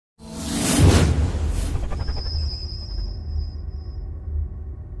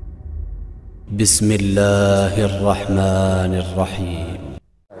বিসমিল্লাহির রহমানির রহিম।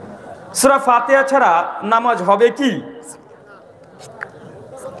 সূরা ফাতিহা ছাড়া নামাজ হবে কি?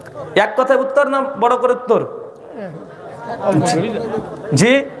 এক কথায় উত্তর না বড় করে উত্তর?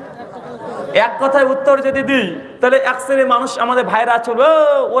 জি, এক কথায় উত্তর যদি দিই তাহলে এক শ্রেণীর মানুষ আমাদের ভাইরা চলবে,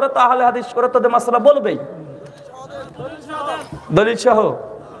 ওরা তো আহলে হাদিস, ওরা তো মাসালা বলবেই দলিল সহ।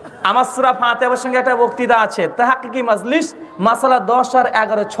 আমার সূরা ফাতিহার সঙ্গে একটা বক্তৃতা আছে, তাহকিকি মাজলিস, মাসালা 10 আর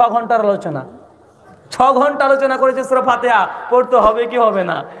 11, 6 ঘন্টার আলোচনা। 6 ঘন্টা আলোচনা করেছে সূরা ফাতিহা পড়তে হবে কি হবে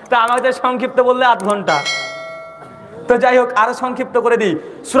না। তা আমাদের সংক্ষিপ্ত বললে 8 ঘন্টা। তো যাই হোক, আরো সংক্ষিপ্ত করে দিই,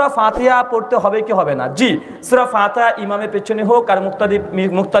 সূরা ফাতিহা পড়তে হবে কি হবে না। জি, সূরা ফাতিহা ইমামের পেছনে হোক আর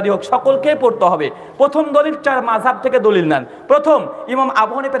মুক্তাদি হোক, সকলকেই পড়তে হবে। প্রথম দলিল 4 মাযহাব থেকে দলিল নেন। প্রথম, ইমাম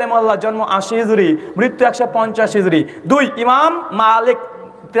আবু হানিফা রাহিমাহুল্লাহ, জন্ম 80 হিজরি, মৃত্যু 150 হিজরি। 2, ইমাম মালিক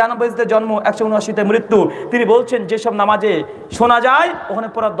 93 জন্ম, 179 মৃত্যু। তিনি বলছেন যেসব নামাজে শোনা যায় ওখানে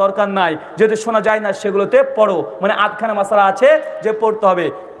পড়ার দরকার নাই, যেহেতু শোনা যায় না সেগুলোতে পড়ো, মানে আধখানা মাসালা আছে যে পড়তে হবে।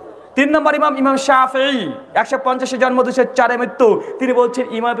 3 নম্বর, ইমাম শাফিঈ, 150 জন্ম, 204 মৃত্যু। তিনি বলছেন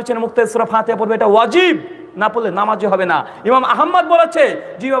ইমামের পেছনে মুক্তাদি সূরা ফাতিহা পড়বে, এটা ওয়াজিব, না পড়লে নামাজই হবে না। ইমাম আহমদ বলেছে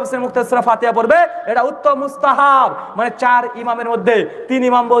যেভাবে মুক্তাদি সূরা ফাতিহা পড়বে এটা উত্তম মুস্তাহাব, মানে 4 ইমামের মধ্যে 3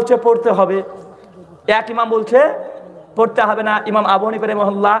 ইমাম বলছে পড়তে হবে, 1 ইমাম বলছে পড়তে হবে না। ইমাম আবু হানিফা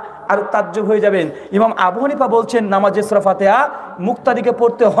রাহিমাহুল্লাহ আরো তাজ্জুব হয়ে যাবেন। ইমাম আবু হানিফা বলছেন নামাজে সূরা ফাতিহা মুক্তাদিকে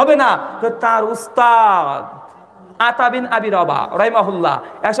পড়তে হবে না। তো তার উস্তাদ আতা বিন আবি রবা রাহিমাহুল্লাহ,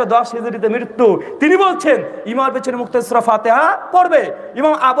 110 হিজরিতে মৃত্যু, তিনি বলছেন ইমামের পেছনে মুক্তাদি সূরা ফাতিহা পড়বে।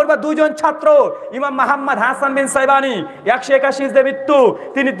 ইমাম আবু হানিফার 2 জন ছাত্র, ইমাম মুহাম্মদ হাসান বিন সাইবানি, 181 হিজরিতে মৃত্যু,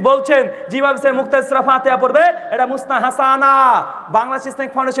 তিনি বলছেন যেভাবে মুক্তাদি সূরা ফাতিহা পড়বে এটা মুসনা হাসানা, বাংলাদেশ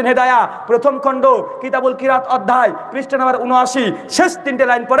ইসলামিক ফাউন্ডেশন হেদায়া, প্রথম খণ্ড, কিতাবুল কিরাত অধ্যায়, পৃষ্ঠা নম্বর 79, শেষ 3টে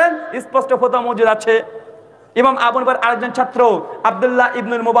লাইন পড়েন, স্পষ্ট ফতোয়া মজুদ আছে। ইমাম আবু হানিফার আরেকজন ছাত্র আব্দুল্লাহ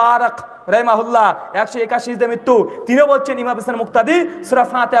ইবনুল মুবারক রাহিমাহুল্লাহ, 181 হিজরিতে মৃত্যু, তিনিও বলছেন ইমাম পেছনে মুক্তাদি সূরা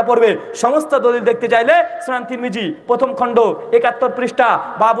ফাতিহা পড়বে। সমস্ত দলিল দেখতে চাইলে সুনান তিরমিজি, প্রথম খণ্ড, 71 পৃষ্ঠা,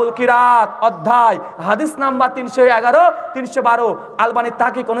 বাবুল কিরাত অধ্যায়, হাদিস নাম্বার 311, 312, আলবানী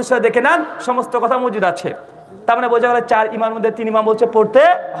তাহকিক অনুসারে দেখে নেন, সমস্ত কথা মজুদ আছে। তার মানে বোঝা গেল 4 ইমামের মধ্যে 3 ইমাম বলছে পড়তে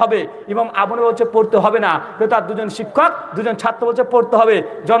হবে, ইমাম আবু হানিফা বলছে পড়তে হবে না। তো তার 2 জন শিক্ষক, 2 জন ছাত্র বলছে পড়তে হবে।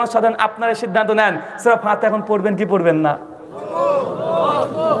 জনসাধারণ আপনারা সিদ্ধান্ত নেন সূরা ফাতিহা এখন পড়বেন কি পড়বেন না।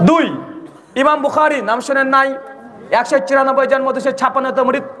 2, ইমাম বুখারী, নাম শুনেন নাই, 194 জন্ম, 256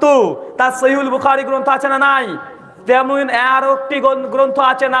 মৃত্যু, তার সহিহুল বুখারী গ্রন্থ আছে না নাই? তেমন আরো একটি গ্রন্থ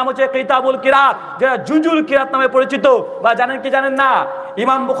আছে, নাম হচ্ছে কিতাবুল কিরাত, যেটা জুজুল কিরাত নামে পরিচিত, বা জানেন কি জানেন না?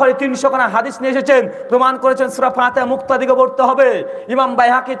 ইমাম বুখারী 300 খানা হাদিস নিয়ে এসেছেন, প্রমাণ করেছেন সূরা ফাতিহা মুক্তাদিকে পড়তে হবে। ইমাম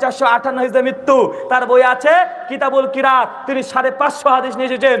বাইহাকী 458 হিজরিতে মৃত্যু, তার বই আছে কিতাবুল কিরাত, তিনি 550 হাদিস নিয়ে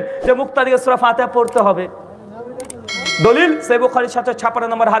এসেছেন যে মুক্তাদিকে সূরা ফাতিহা পড়তে হবে। দলিল সহিহ বুখারীর 756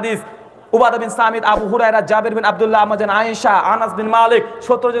 নম্বর হাদিস, উবাদা বিন সামিদ, আবু হুরায়রা, জাবির বিন আব্দুল্লাহ, আমাজান আয়েশা, আনাস বিন মালিক,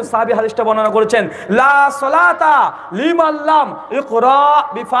 17 জন সাহাবী হাদিসটা বর্ণনা করেছেন। লা সালাতা লিমান লাম ইকরা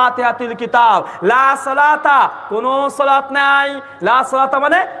বিফাতিহাতিল কিতাব, লা সালাতা, কোন সালাত নাই। লা সালাতা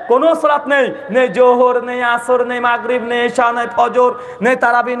মানে কোন সালাত নেই, নেই জোহর, নেই আসর, নেই মাগরিব, নেই ইশা, নেই ফজর, নেই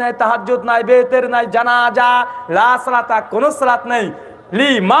তারাবি, নেই তাহাজ্জুদ, নাই বেতের, নাই জানাজা। লা সালাতা, কোন সালাত নেই।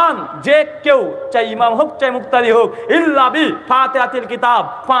 লিমান, যে কেউ, চাই ইমাম হোক চাই মুক্তাদি হোক, ইল্লা বি ফাতিহাতিল কিতাব,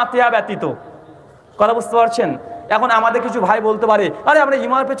 ফাতিহা ব্যতীত। কথা বুঝতে পারছেন? এখন আমাদের কিছু ভাই বলতে পারে, আরে আমরা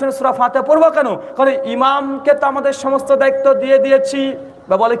ইমামের পেছনে সূরা ফাতিহা পড়বো কেন? কারণ ইমামকে তো আমাদের সমস্ত দায়িত্ব দিয়ে দিয়েছি,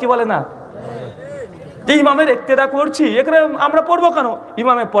 বা বলে কি বলে না, যে ইমামের ইক্তেদা করছি, এখানে আমরা পড়বো কেন?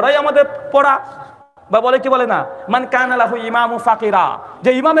 ইমামের পড়াই আমাদের পড়া, বা বলে কি বলে না, মান কানা লাহু ইমামু ফাকিরা,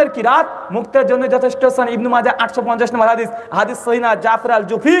 যে ইমামের কিরাত মুক্তের জন্য যথেষ্ট। ইবনে মাজাহ 850 নম্বর হাদিস, হাদিস সহিহ না। জাফর আল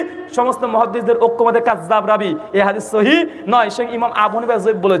জুফি, সমস্ত মুহাদ্দিসদের ঐক্যমতে কাযযাব রাবি, এই হাদিস সহিহ নয়, সে ইমাম আবু হানিফা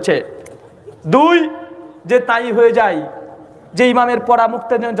যঈফ বলেছে। 2, যে তাই হয়ে যায় যে ইমামের পড়া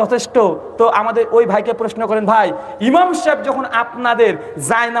মুক্তের জন্য যথেষ্ট, তো আমাদের ওই ভাইকে প্রশ্ন করেন, ভাই ইমাম সাহেব যখন আপনাদের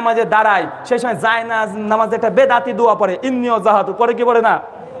জায়নামাজে দাঁড়ায়, সেই সময় জায়নামাজে একটা বেদাতি দোয়া পড়ে, ইন্নী ওয়াজাহাতু, পড়ে কি পড়ে না?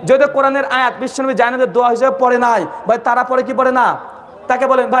 যদি কোরআনের আয়াত বিশ্বনবী জায়নামাজের দোয়া হিসেবে পড়ে নাই, ভাই তারা পড়ে কি পড়ে না? তাকে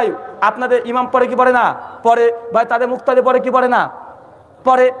বলেন, ভাই আপনাদের ইমাম পড়ে কি পড়ে না? পড়ে। ভাই তাদের মুক্তাদি পড়ে কি পড়ে না?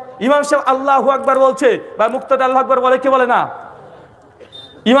 পড়ে। ইমাম সাহেব আল্লাহু আকবার বলছে, ভাই মুক্তাদি আল্লাহু আকবার বলে কি বলে না?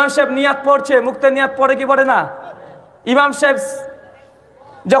 ইমাম সাহেব নিয়াত পড়ছে, মুক্তাদি নিয়াত পড়ে কি পড়ে না? ইমাম সাহেব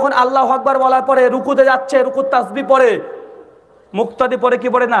যখন আল্লাহু আকবার বলার পরে রুকুতে যাচ্ছে, রুকুত তাসবিহ পড়ে, মুক্তাদি পড়ে কি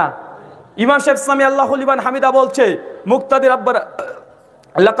পড়ে না? ইমাম সাহেব সামি আল্লাহু লিমান হামিদা বলছে, মুক্তাদি রব্বানা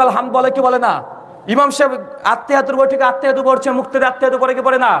লাকাল হামদ বলে কি বলে না? ইমাম সাহেব আত্মিয়াতুর বই থেকে আত্মিয়াতু পড়ছে, মুক্তাদি আত্মিয়াতু পড়ে কি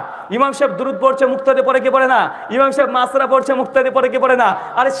পড়ে না? ইমাম সাহেব দুরুদ পড়ছে, মুক্তাদি পড়ে কি পড়ে না? ইমাম সাহেব মাসরা পড়ছে, মুক্তাদি পড়ে কি পড়ে না?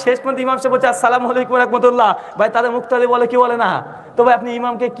 আরে শেষ পর্যন্ত ইমাম সাহেব বলছে আসসালামু আলাইকুম ওয়া রাহমাতুল্লাহ, ভাই তাদের মুক্তাদি বলে কি বলে না? তো ভাই আপনি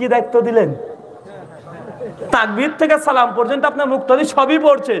ইমামকে কি দায়িত্ব দিলেন? তাকবীর থেকে সালাম পর্যন্ত আপনার মুক্তাদি সবই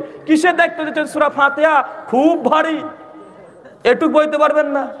পড়ছে, কিসের দায়িত্ব দিচ্ছেন? সূরা ফাতিহা খুব ভারী, এটুক বইতে পারবেন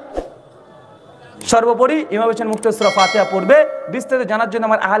না। সর্বোপরি ইমাম বলেছেন মুক্তাদি সূরা ফাতিহা পড়বে। বিস্তারিত জানার জন্য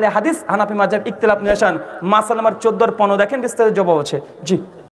আমার আহলে হাদিস হানাফি মাযহাব ইখতিলাফ নিয়ে আসেন, মাসআলা নাম্বার 14 আর 15 দেখেন, বিস্তারিত জবাব আছে। জি।